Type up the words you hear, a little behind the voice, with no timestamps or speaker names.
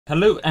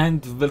Hello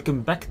and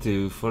welcome back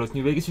to Fallout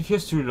New Vegas with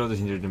yours to Reload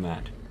Into the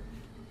Mad.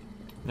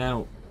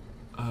 Now,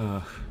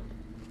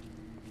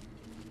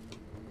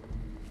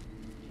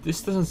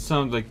 this doesn't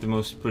sound like the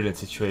most brilliant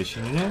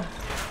situation, you know?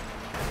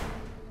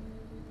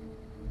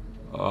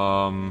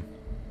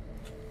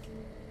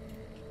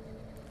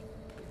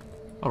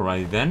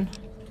 Alrighty then.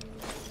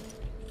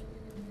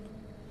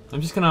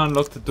 I'm just gonna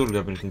unlock the tool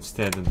cabinet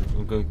instead, and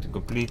I'm going to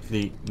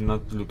completely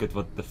not look at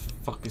what the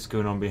fuck is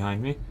going on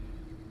behind me.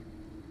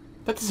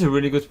 That is a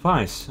really good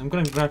price. I'm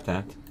gonna grab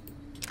that.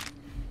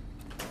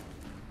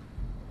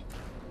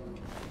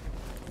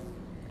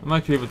 I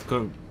might be able to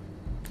go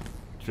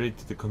straight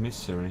to the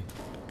commissary.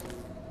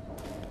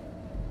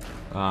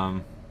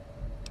 Marked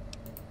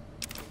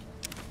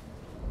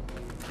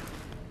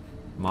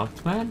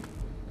man?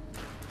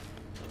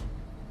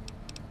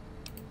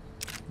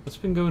 What's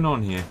been going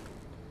on here?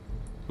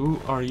 Who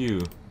are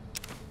you?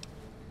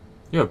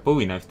 You have a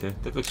Bowie knife there.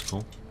 That looks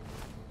cool.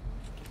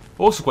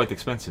 Also quite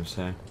expensive,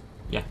 so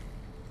yeah.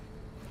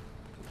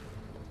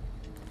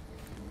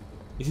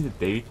 Is it a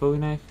David Bowie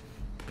knife?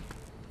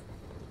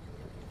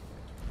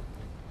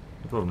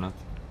 Probably not.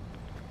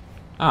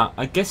 Ah,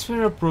 I guess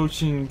we're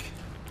approaching...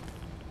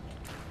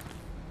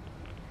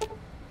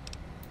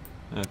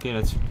 Okay,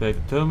 let's play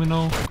the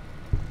terminal.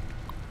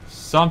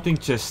 Something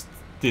just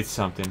did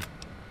something.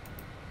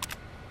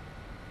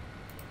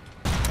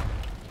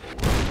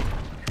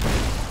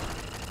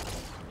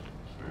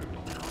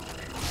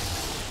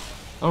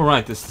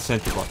 Alright, that's the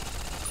center bot.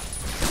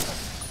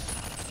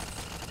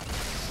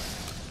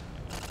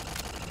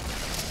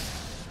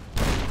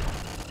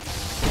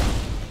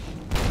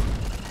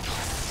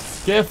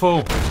 Careful!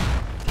 It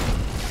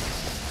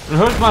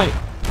hurt my...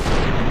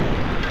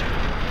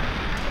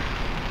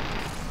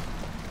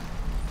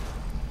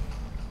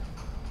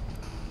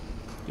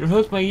 You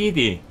hurt my ED.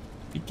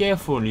 Be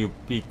careful, you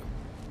big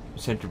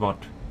center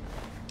bot.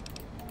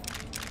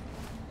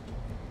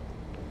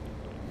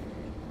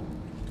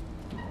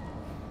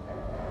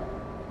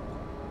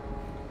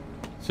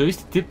 So is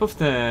the tip of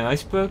the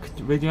iceberg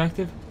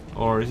radioactive?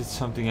 Or is it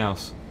something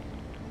else?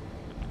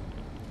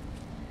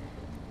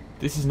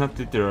 This is not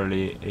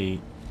literally a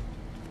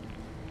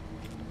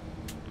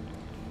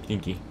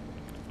thingy,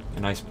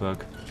 an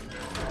iceberg.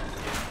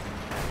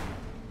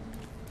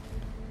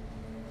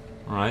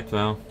 Alright,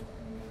 well.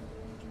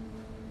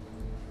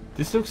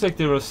 This looks like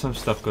there was some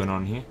stuff going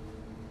on here.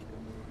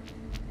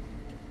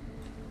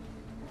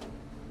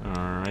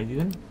 Alrighty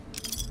then.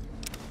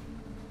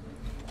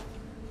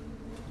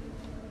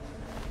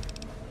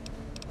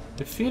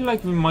 I feel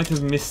like we might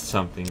have missed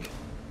something.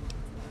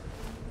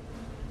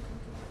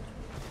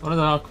 What are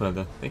the arc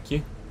welder? Thank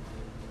you.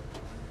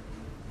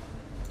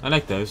 I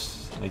like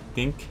those, I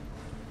think.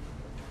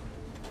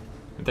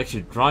 Haven't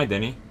actually tried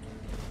any.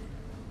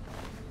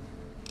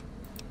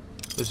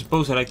 I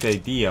suppose I like the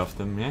idea of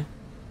them, yeah?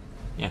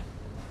 Yeah.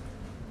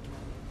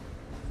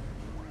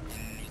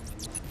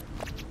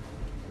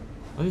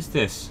 What is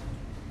this?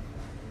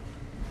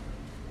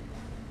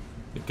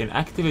 You can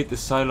activate the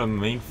silo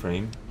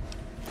mainframe.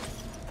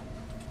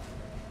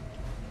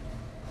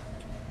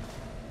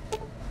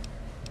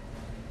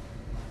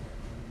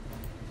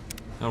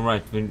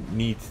 Alright, we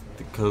need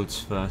the codes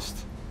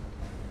first.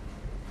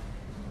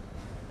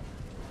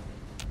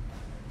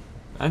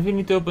 And we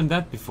need to open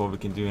that before we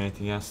can do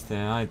anything else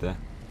there either.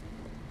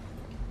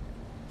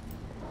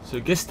 So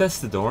I guess that's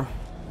the door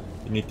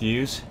you need to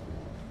use.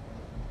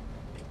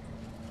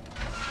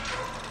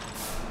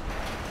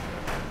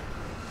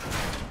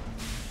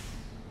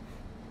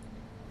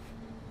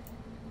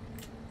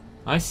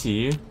 I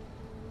see you.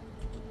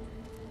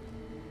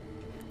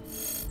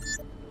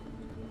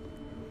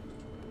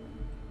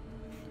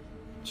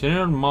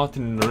 General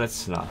Martin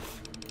Retzlaff.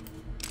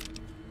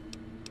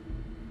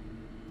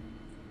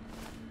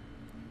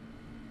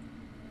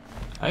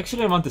 I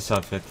actually want this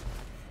outfit.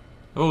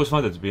 I've always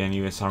wanted to be an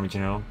US Army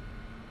General.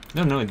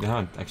 No, I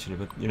haven't actually,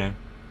 but you know.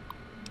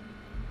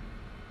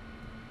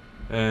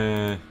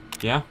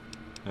 Yeah.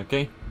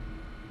 Okay.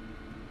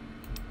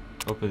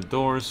 Open the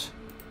doors.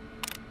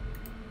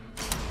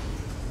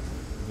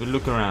 We'll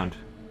look around.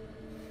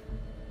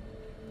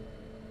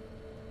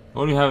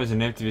 All you have is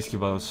an empty whiskey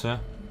bottle, sir.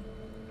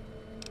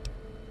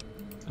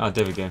 Ah,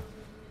 there we go.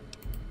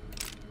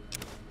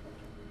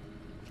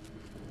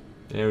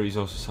 There is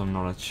also some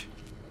knowledge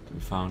to be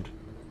found.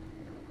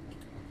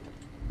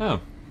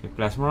 Oh, a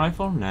plasma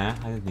rifle? Nah,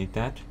 I don't need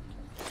that.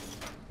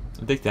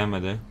 I'll take the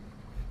ammo though.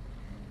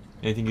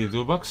 Anything in the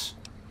toolbox?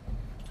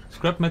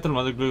 Scrap metal,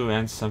 mother glue,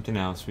 and something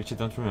else, which I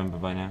don't remember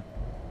by now.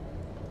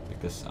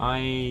 Because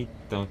I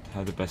don't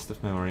have the best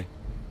of memory.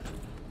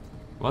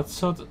 What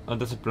sort? Oh,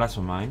 that's a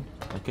plasma mine.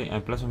 Okay, a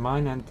plasma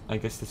mine, and I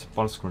guess that's a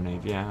pulse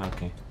grenade. Yeah,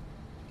 okay.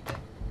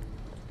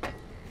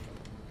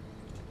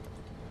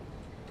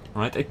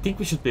 Alright, I think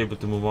we should be able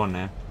to move on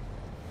now.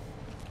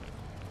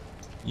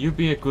 You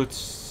be a good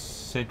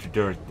sentry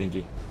turret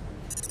thingy.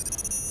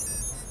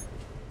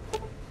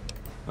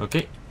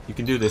 Okay, you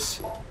can do this.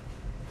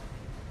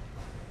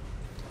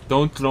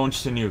 Don't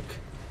launch the nuke.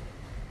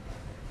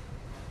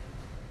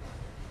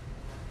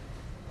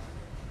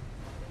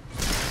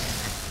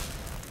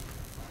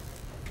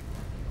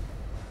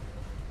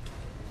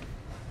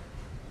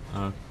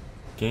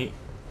 Okay.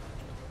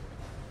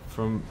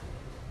 From...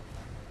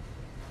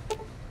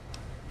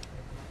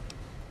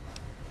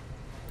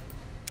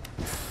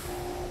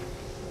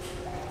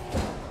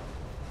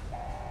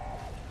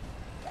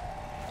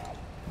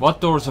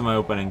 What doors am I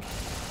opening?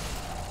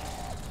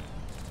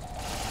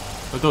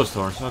 Oh, those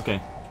doors, okay.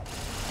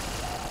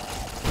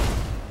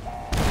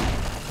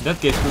 In that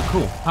case, we're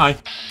cool. Hi.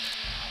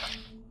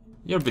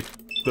 You're a bit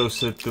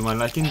closer to my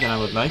liking than I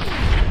would like.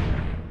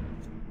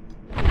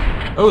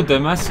 Oh,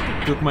 the mask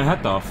took my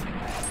hat off.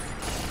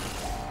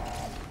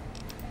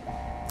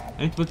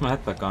 I need to put my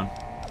hat back on.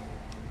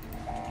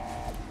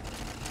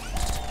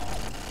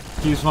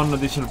 Use one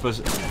additional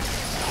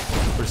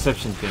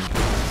perception thing.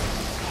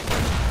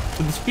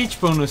 So the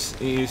speech bonus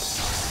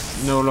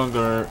is no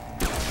longer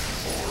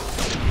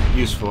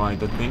useful, I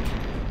don't think.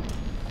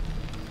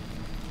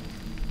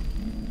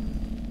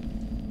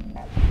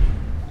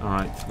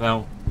 Alright,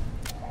 well.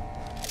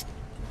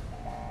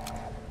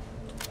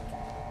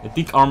 I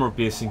think armor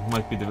piercing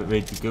might be the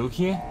way to go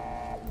here.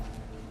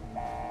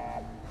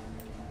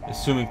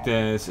 Assuming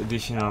there's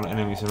additional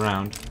enemies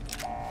around.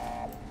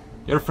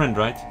 You're a friend,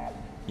 right?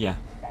 Yeah.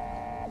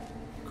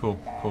 Cool,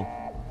 cool.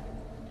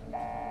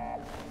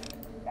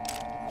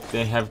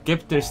 They have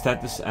kept their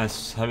status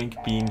as having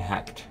been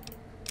hacked.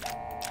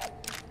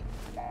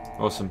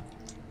 Awesome.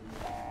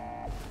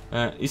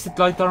 Is it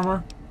light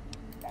armor?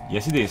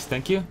 Yes it is,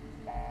 thank you.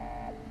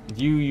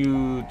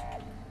 You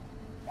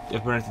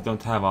apparently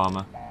don't have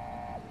armor.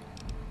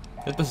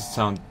 That doesn't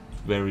sound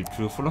very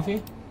truthful of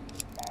you.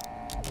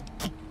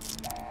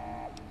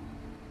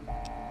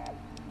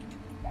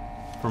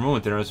 For a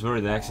moment there I was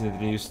worried I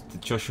accidentally used the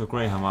Joshua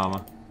Graham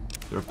armor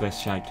to replace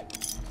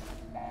shite.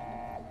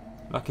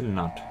 Luckily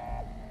not.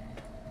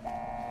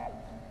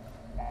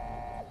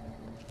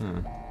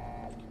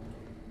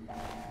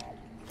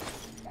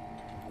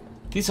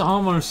 These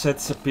armor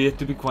sets appear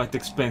to be quite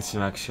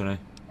expensive actually.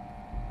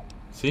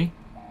 See?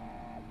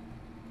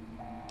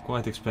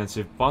 Quite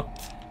expensive, but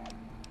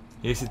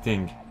here's the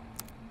thing.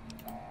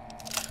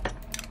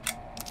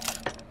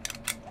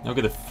 I'll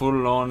get a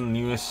full-on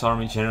US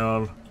Army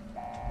General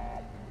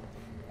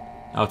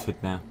outfit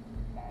now.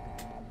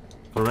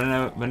 For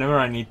whenever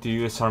I need the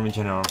US Army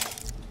General.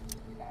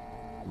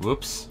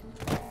 Whoops.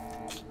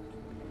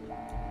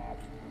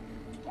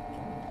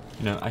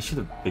 You know, I should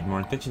have paid more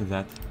attention to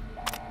that.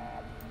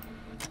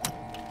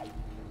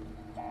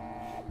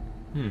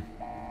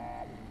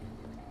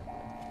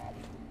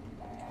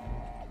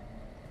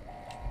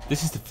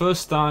 This is the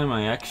first time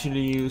I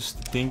actually used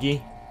the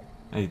thingy,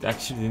 and it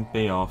actually didn't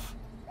pay off.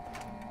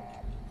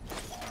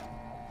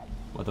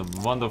 What a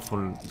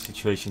wonderful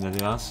situation that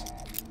it was.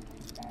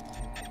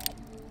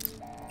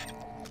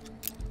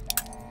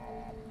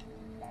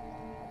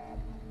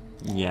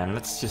 Yeah,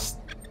 let's just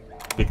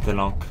pick the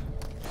lock.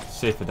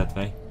 Safer that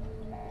way.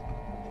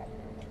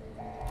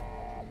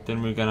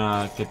 Then we're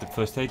gonna get the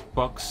first aid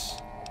box.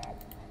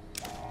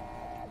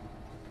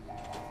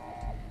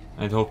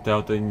 I'd hope the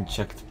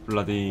auto-inject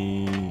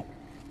bloody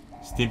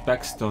steam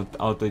packs don't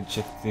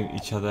auto-inject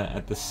each other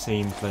at the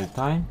same bloody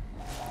time.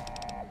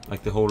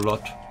 Like the whole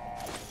lot.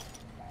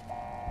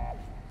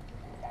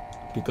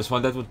 Because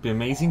while that would be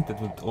amazing, that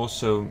would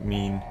also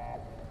mean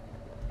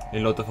a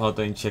lot of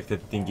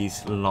auto-injected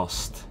thingies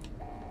lost.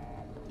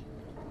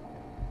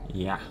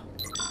 Yeah.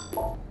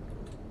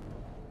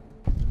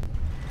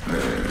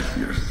 There's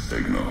your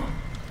signal.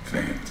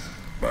 Faint,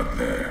 but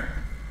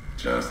there.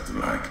 Just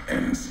like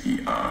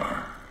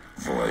NCR.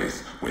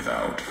 Voice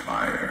without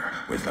fire,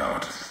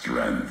 without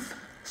strength,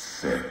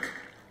 sick.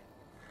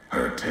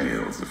 Heard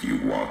tales of you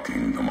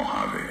walking the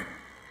Mojave,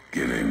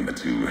 giving the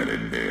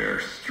two-headed bear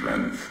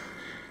strength,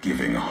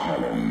 giving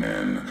hollow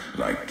men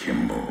like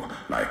Kimball,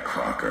 like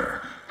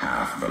Crocker,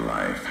 half the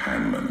life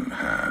Hanlon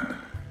had.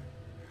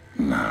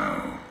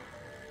 Now,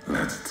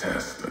 let's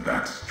test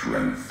that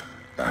strength,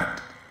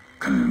 that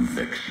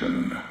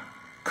conviction,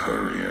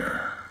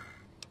 Courier.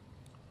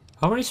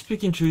 How are you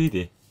speaking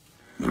 3D?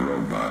 The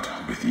robot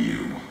with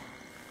you.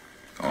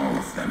 All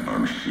of them are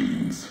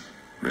machines,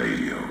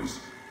 radios,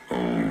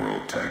 old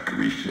world tech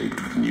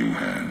reshaped with new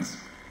hands,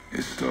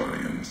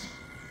 historians,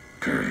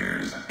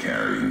 couriers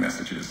carrying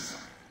messages.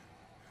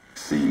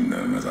 Seen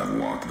them as I've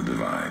walked the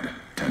divide,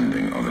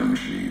 tending other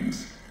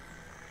machines.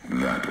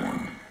 That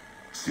one,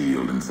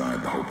 sealed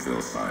inside the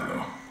Hopeville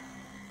silo.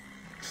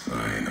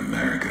 Sign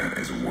America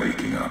is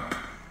waking up.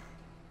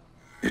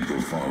 It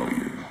will follow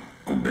you,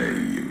 obey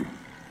you.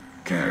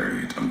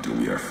 Carry it until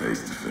we are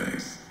face to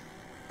face.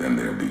 Then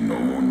there'll be no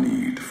more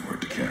need for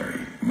it to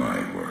carry my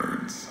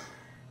words.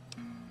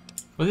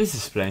 What is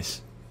this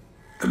place?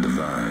 The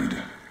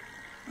Divide.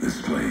 This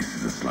place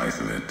is a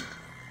slice of it.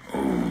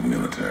 Old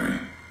military.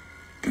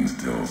 Can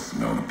still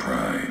smell the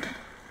pride.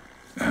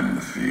 And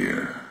the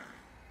fear.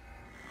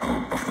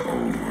 Hope of the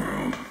old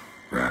world.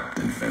 Wrapped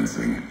in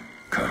fencing.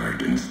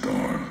 Covered in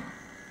storm.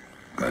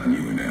 Got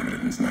new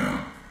inhabitants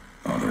now.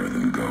 Other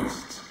than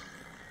ghosts.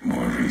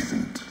 More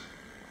recent.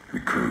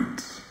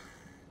 Recruits.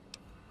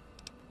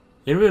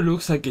 Area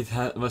looks like it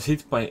was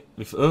hit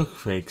with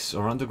earthquakes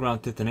or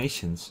underground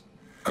detonations.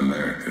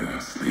 America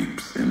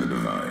sleeps in the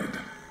Divide.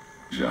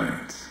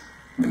 Giants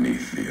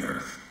beneath the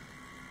earth.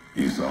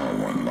 You saw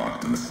one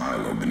locked in the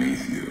silo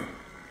beneath you.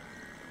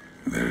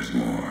 There's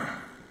more.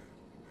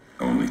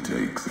 Only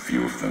takes a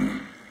few of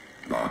them,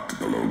 locked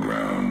below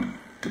ground,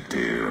 to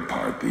tear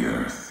apart the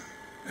earth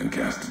and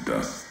cast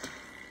dust,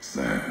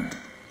 sand,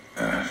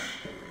 ash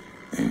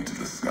into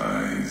the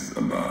skies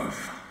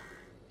above.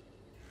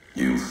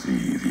 You'll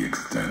see the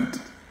extent,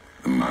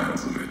 the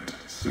miles of it,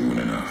 soon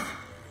enough.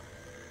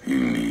 You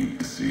need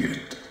to see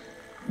it.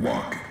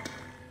 Walk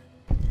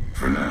it.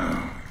 For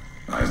now,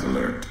 eyes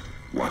alert.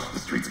 Watch the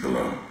streets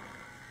below.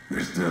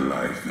 There's still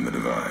life in the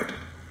divide.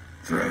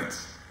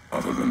 Threats,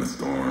 other than the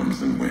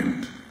storms and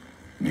wind.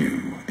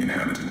 New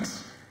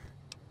inhabitants.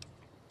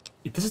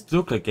 It doesn't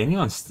look like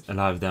anyone's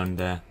alive down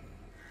there.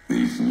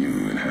 These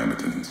new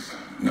inhabitants,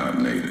 not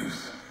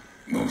natives,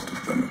 most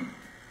of them,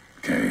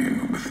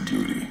 came with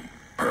duty,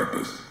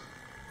 purpose,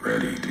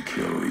 ready to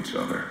kill each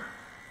other.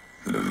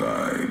 The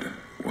divide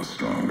was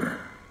stronger.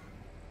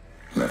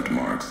 Left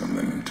marks on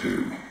them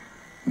too.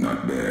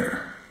 Not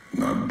bear,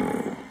 not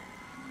bull.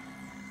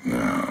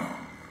 Now,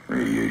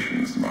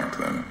 radiations marked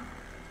them,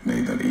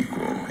 made them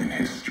equal in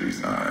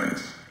history's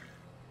eyes.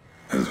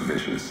 As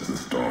vicious as the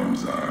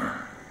storms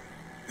are,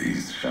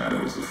 these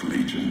shadows of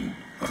Legion,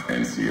 of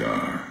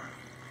NCR,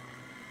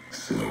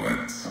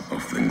 silhouettes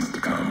of things to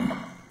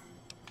come.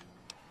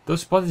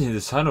 Those bodies in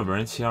the silo were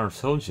NCR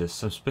soldiers,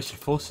 some special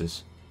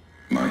forces.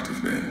 Might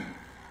have been.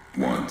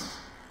 Once.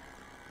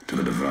 To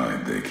the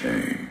divide they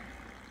came.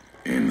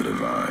 In the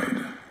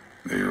divide,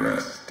 they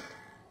rest.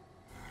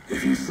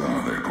 If you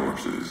saw their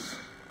corpses,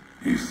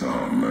 you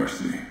saw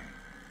mercy.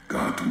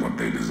 Got what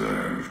they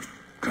deserved,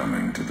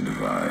 coming to the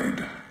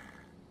divide.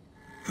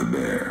 The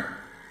bear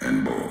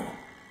and bull,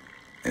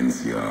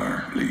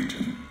 NCR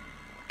Legion,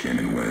 came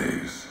in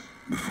waves,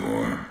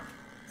 before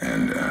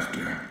and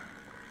after,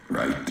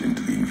 right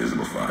into the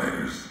invisible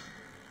fires,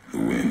 the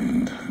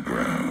wind,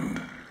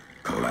 ground,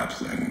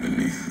 collapsing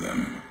beneath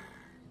them.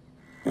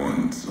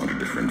 Once under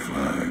different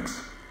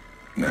flags,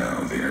 now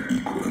they are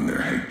equal in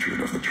their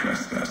hatred of the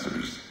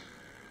trespassers,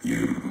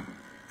 you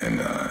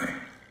and I.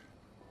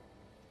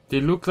 They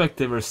look like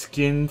they were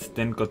skinned,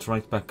 then got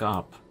right back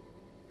up.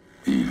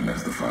 Even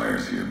as the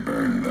fires here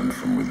burned them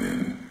from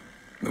within,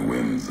 the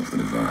winds of the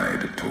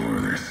divide tore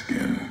their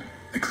skin,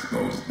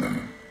 exposed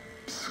them,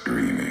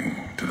 screaming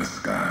to the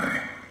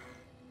sky.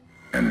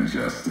 And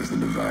just as the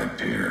divide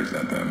tears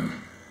at them,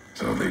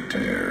 so they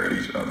tear at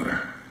each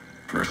other,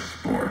 for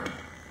sport,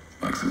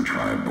 like some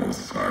tribal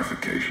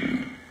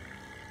scarification.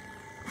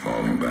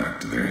 Falling back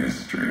to their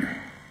history,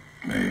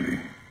 maybe.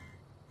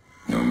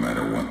 No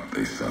matter what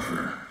they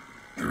suffer,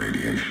 the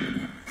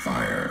radiation,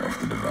 fire of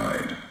the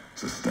divide,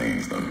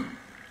 sustains them,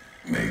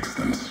 makes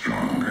them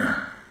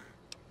stronger.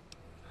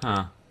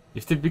 Huh.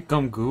 If they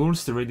become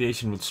ghouls, the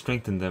radiation would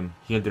strengthen them,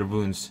 heal their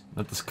wounds,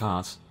 not the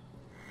scars.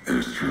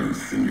 There's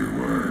truth in your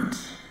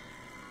words.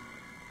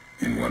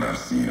 In what I've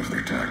seen of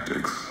their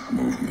tactics,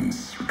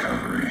 movements,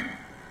 recovery.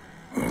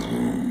 Those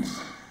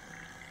wounds,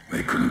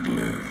 they couldn't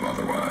live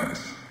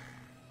otherwise.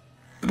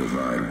 The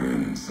divide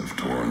winds have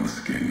torn the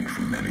skin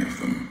from many of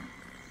them.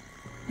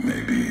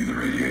 Maybe the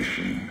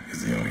radiation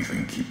is the only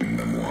thing keeping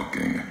them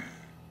walking.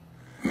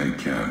 Make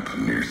camp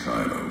near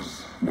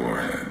silos,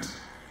 warheads.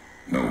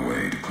 No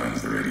way to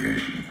cleanse the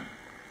radiation.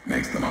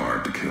 Makes them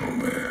hard to kill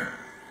there.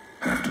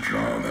 Have to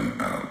draw them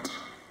out.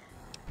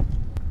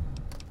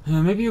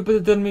 Maybe you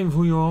better tell me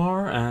who you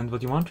are and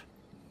what you want?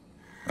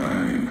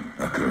 I'm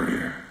a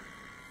courier.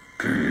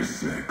 Courier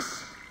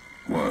 6.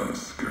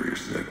 Was Courier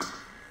 6.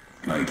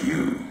 Like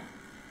you.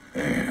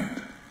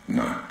 And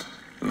not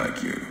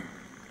like you.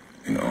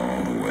 In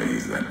all the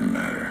ways that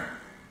matter.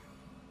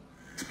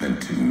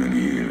 Spent too many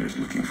years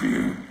looking for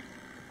you.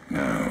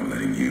 Now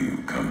letting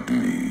you come to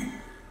me.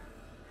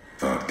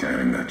 Thought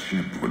carrying that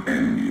ship would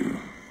end you.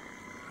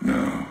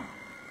 No.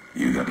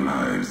 You got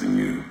lives in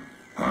you.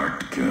 Hard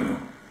to kill.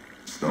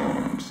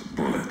 Storms,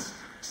 bullets,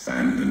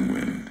 sand and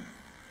wind.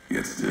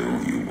 Yet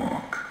still you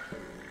walk.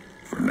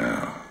 For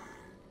now.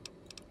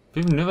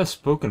 We've never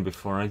spoken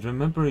before. I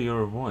remember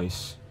your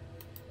voice.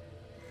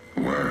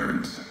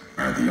 Words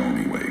are the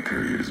only way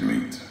couriers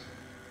meet.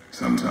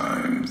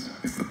 Sometimes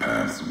it's the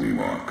paths we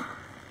walk.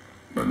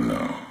 But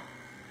no.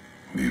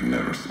 We've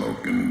never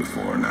spoken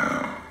before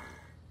now.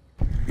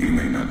 You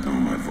may not know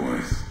my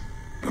voice,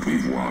 but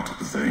we've walked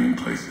the same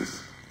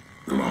places.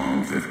 The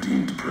long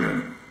 15 to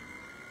Prim.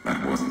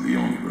 That wasn't the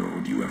only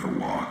road you ever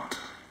walked.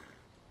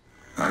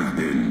 I've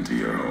been to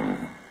your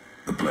home,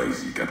 the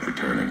place you kept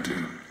returning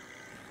to.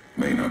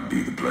 May not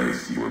be the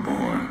place you were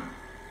born,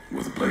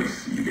 was the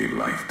place you gave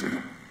life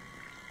to.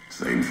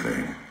 Same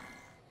thing.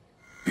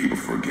 People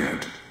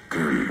forget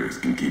couriers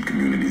can keep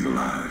communities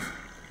alive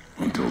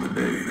until the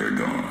day they're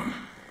gone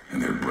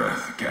and their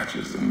breath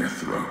catches in their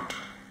throat.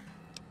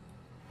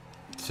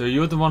 So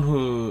you're the one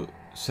who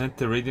sent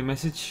the radio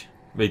message?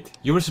 Wait,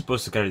 you were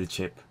supposed to carry the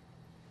chip.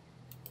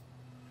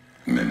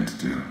 Meant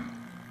to.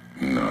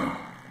 No.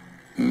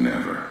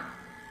 Never.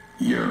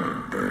 You're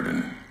a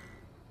burden.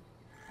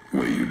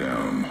 Weigh you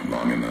down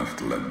long enough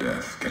to let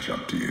death catch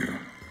up to you.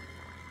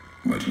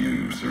 But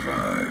you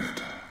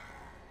survived.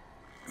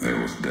 There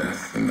was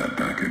death in that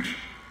package.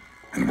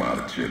 And while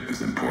the chip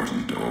is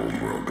important to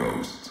old world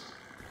ghosts,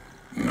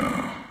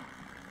 no,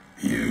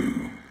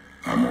 you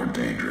are more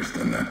dangerous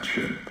than that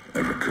chip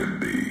ever could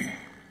be.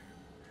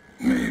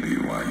 Maybe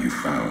why you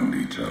found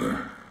each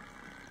other.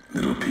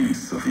 Little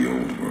piece of the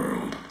old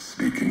world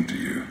speaking to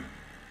you,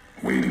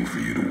 waiting for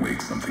you to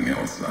wake something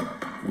else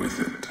up with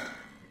it.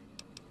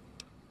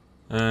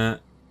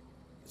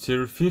 So you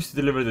refused to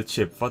deliver the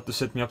chip. What, to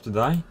set me up to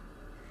die?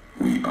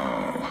 We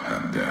all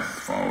have death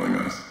following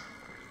us.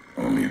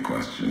 Only a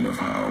question of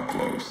how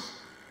close.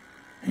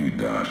 You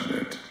dodged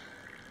it.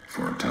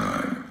 For a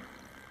time.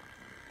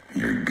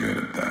 You're good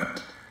at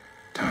that.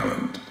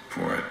 Talent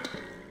for it.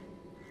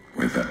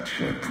 With that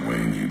chip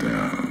weighing you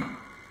down.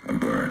 A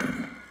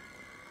burden.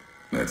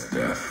 Lets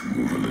death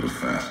move a little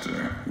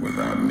faster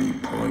without me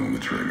pulling the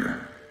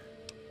trigger.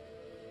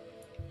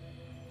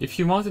 If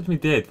you wanted me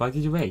dead, why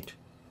did you wait?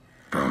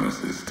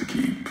 Promises to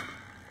keep.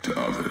 To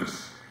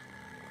others.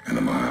 And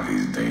the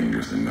Mojave's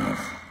dangerous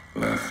enough.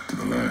 Left to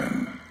the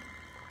land.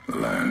 The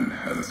land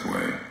has its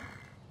way.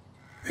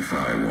 If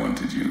I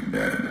wanted you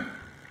dead,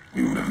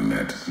 we would have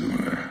met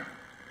sooner.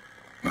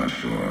 Not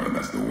sure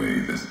that's the way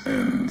this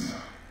ends.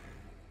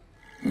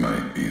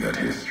 Might be that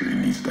history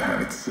needs to have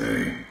its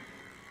say.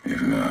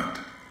 If not,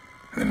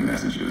 then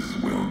messages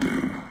will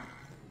do.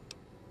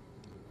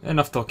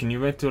 Enough talking,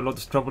 you went to a lot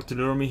of trouble to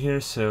lure me here,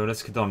 so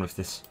let's get on with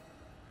this.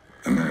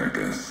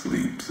 America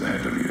sleeps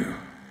ahead of you.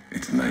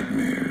 Its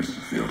nightmares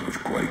filled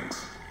with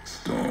quakes,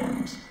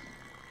 storms.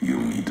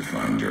 You'll need to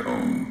find your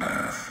own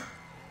path.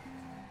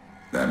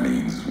 That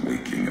means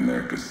waking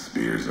America's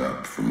spears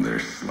up from their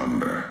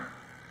slumber.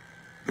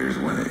 There's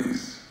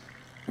ways.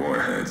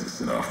 Warheads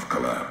set off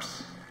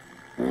collapse.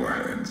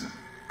 Warheads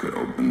could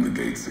open the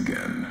gates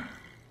again.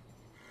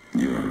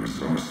 You're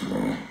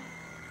resourceful.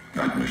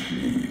 That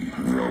machine,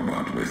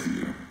 robot with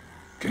you,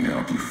 can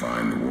help you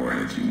find the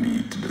warheads you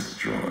need to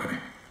destroy.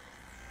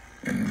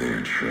 And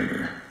their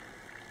trigger,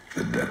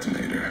 the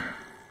detonator.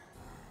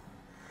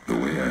 The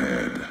way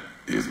ahead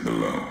is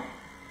below.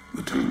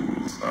 The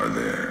tools are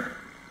there.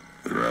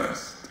 The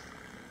rest,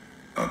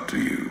 up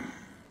to you.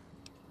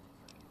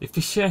 If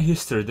we share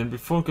history, then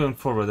before going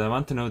forward, I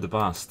want to know the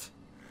past.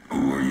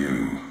 Who are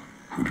you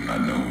who do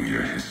not know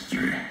your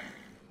history?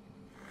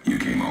 You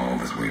came all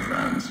this way for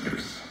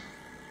answers.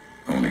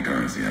 Only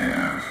currency I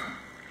have.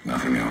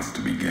 Nothing else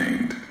to be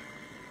gained.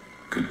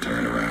 Could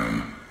turn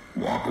around,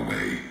 walk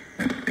away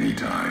at any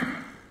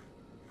time.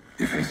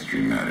 If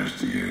history matters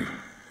to you,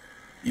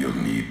 you'll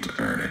need to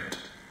earn it.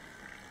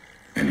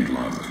 Any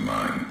logs of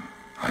mine,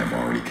 I have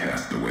already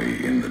cast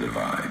away in the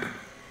divide.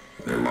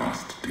 They're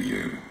lost to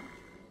you.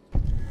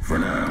 For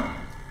now,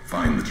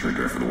 find the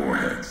trigger for the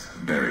warheads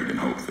buried in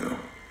Hopeville.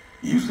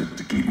 Use it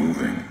to keep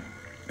moving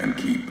and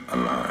keep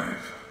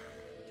alive.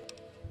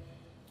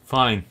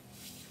 Fine.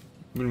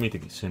 We'll meet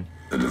again soon.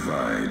 The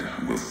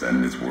divide will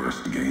send its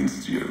worst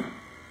against you.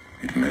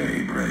 It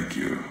may break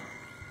you.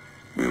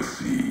 We'll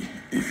see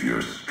if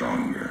you're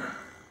stronger.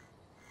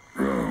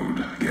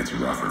 Road gets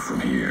rougher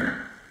from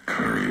here.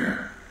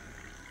 Courier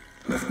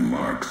left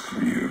marks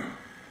for you.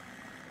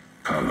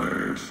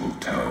 Colors will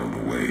tell the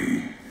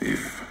way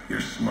if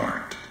you're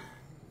smart.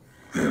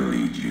 They'll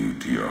lead you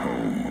to your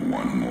home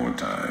one more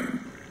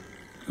time.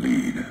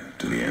 Lead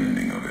to the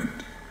ending of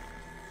it.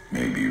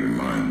 Maybe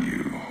remind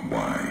you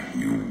why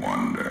you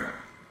wander.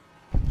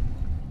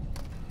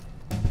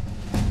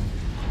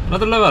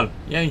 Another level!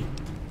 Yay!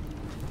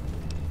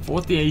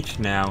 48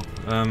 now.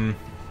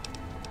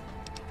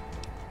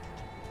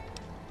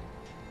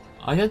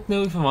 I don't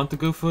know if I want to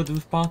go further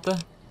with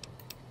Pata.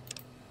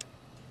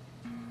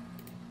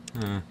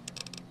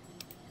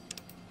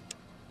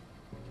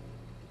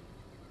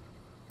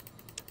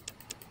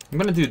 I'm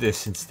gonna do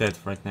this instead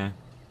right now.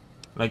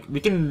 Like, we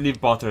can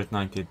leave Potter at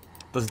 90, it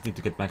doesn't need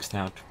to get maxed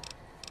out.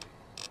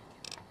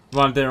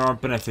 While there are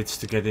benefits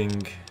to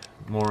getting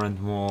more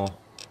and more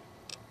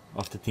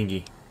of the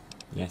thingy.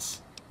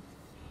 Yes.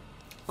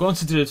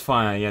 Concentrated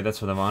fire, yeah,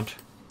 that's what I want.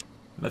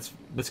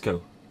 Let's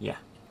go, yeah.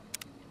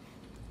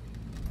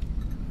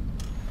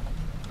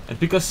 And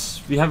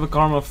because we have a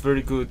karma of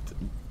very good,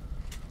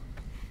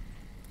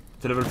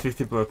 the level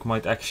 50 perk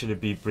might actually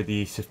be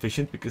pretty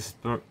sufficient because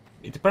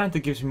it apparently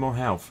gives me more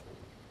health.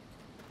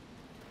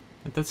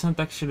 And that's not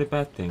actually a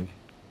bad thing.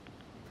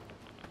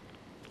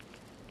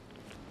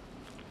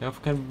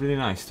 Health can be really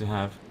nice to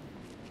have.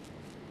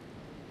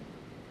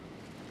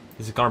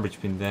 There's a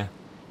garbage bin there.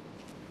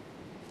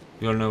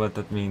 We all know what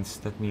that means.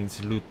 That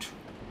means loot.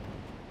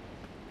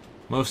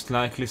 Most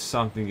likely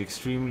something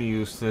extremely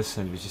useless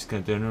and we're just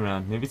gonna turn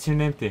around. Maybe it's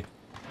even empty.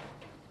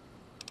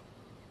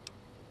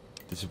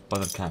 There's a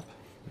bottle cap.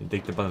 We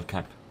take the bottle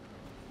cap.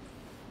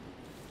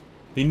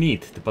 We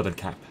need the bottle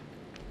cap.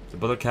 The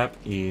bottle cap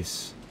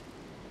is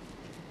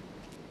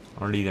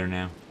our leader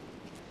now.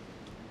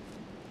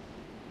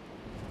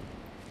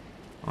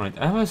 Alright,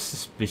 I have a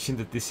suspicion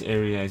that this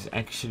area is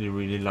actually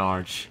really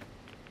large.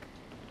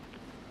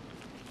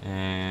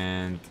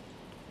 And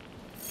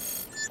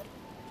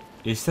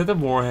is that a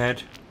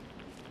warhead?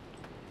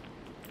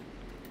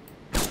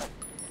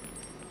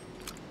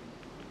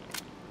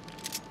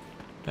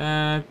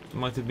 That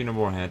might have been a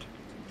warhead.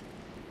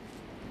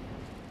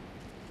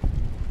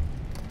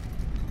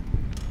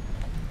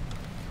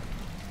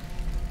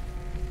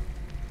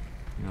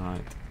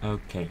 Alright,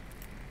 okay.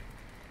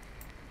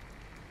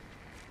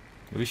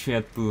 I wish we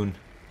had Boone.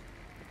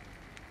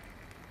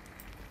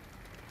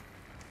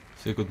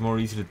 So you could more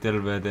easily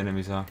tell where the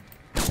enemies are.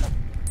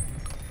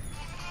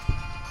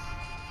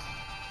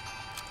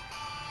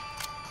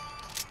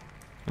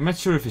 I'm not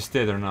sure if he's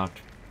dead or not.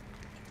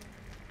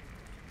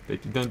 But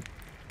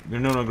we're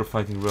no longer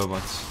fighting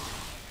robots.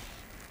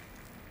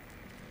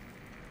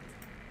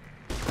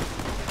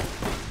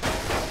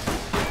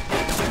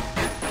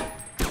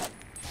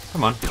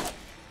 Come on.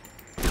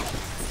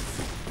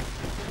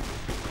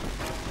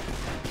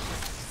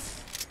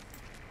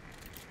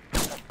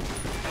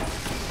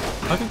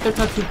 How did that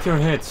not hit your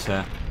head,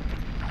 sir?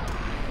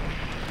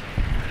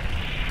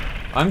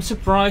 I'm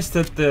surprised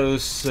that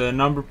those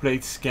number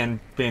plates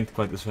can paint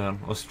quite as well,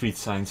 or street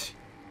signs.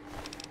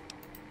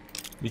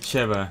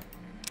 Whichever.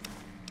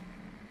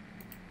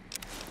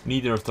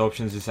 Neither of the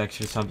options is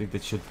actually something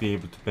that should be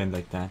able to bend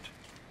like that.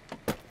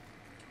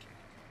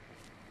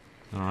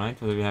 Alright,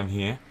 what do we have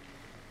here?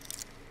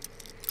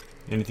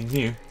 Anything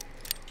new?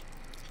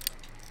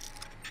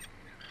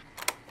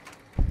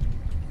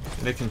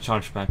 Electrum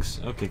charge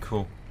packs. Okay,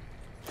 cool.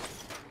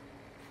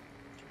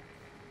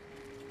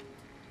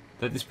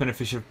 That is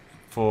beneficial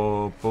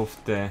for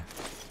both the...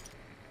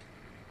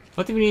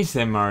 What even is the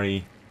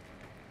MRE?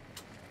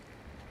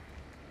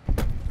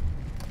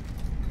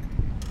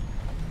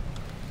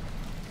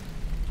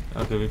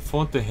 Okay, we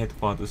fought the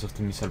headquarters of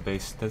the missile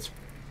base. That's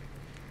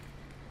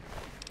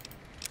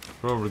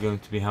probably going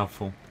to be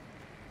helpful.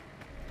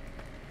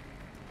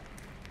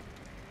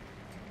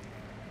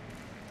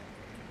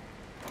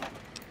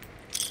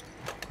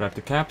 Grab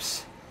the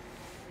caps.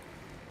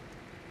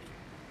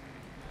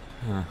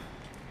 Huh.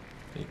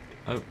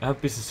 I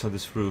have business on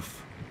this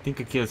roof. I think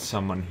I killed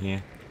someone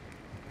here.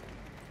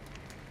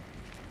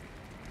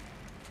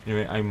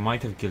 Anyway, I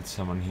might have killed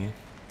someone here.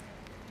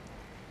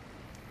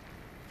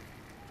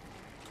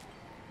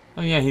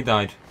 Oh yeah, he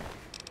died.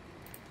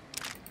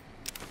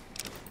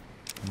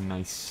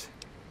 Nice.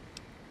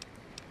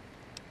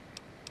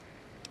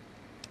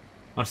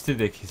 I'll still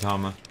take his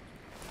armor.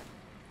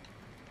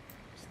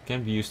 It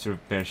can be used to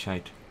repair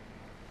shite.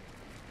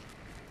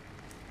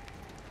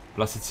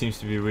 Plus it seems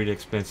to be really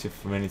expensive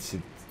when it's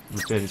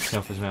repaired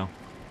itself as well.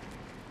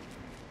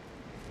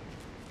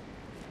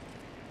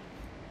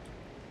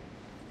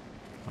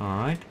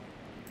 Alright.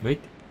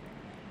 Wait.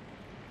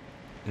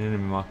 An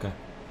enemy marker.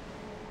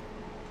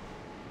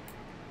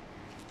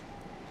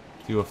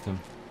 2 of them.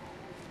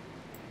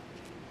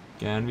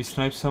 Can we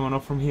snipe someone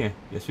off from here?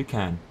 Yes, we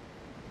can.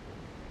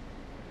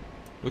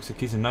 Looks like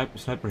he's a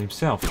sniper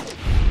himself.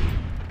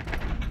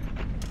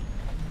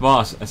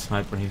 Was a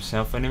sniper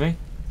himself, anyway.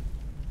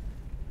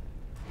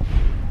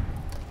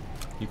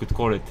 You could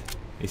call it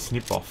a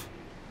snip-off.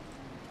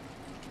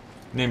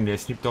 Namely, I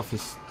snipped off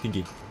his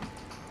thingy.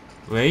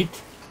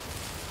 Wait.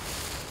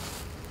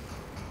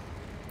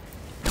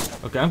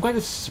 Okay, I'm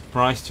quite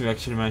surprised to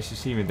actually manage to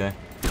see me there.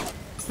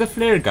 It's the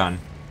flare gun.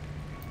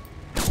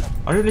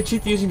 Are you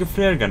legit using a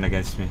flare gun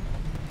against me?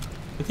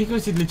 I think I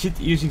was legit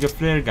using a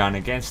flare gun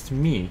against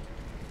me.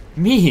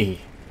 Me!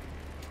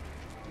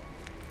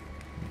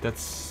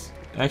 That's...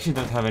 I actually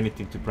don't have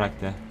anything to brag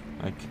there,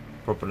 like,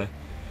 properly.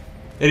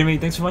 Anyway,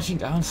 thanks for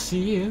watching, I'll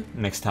see you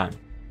next time.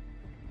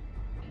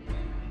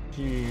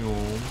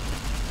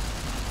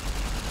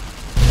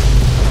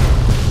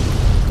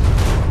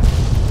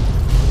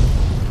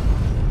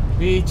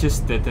 We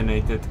just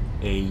detonated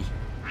a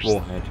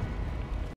warhead.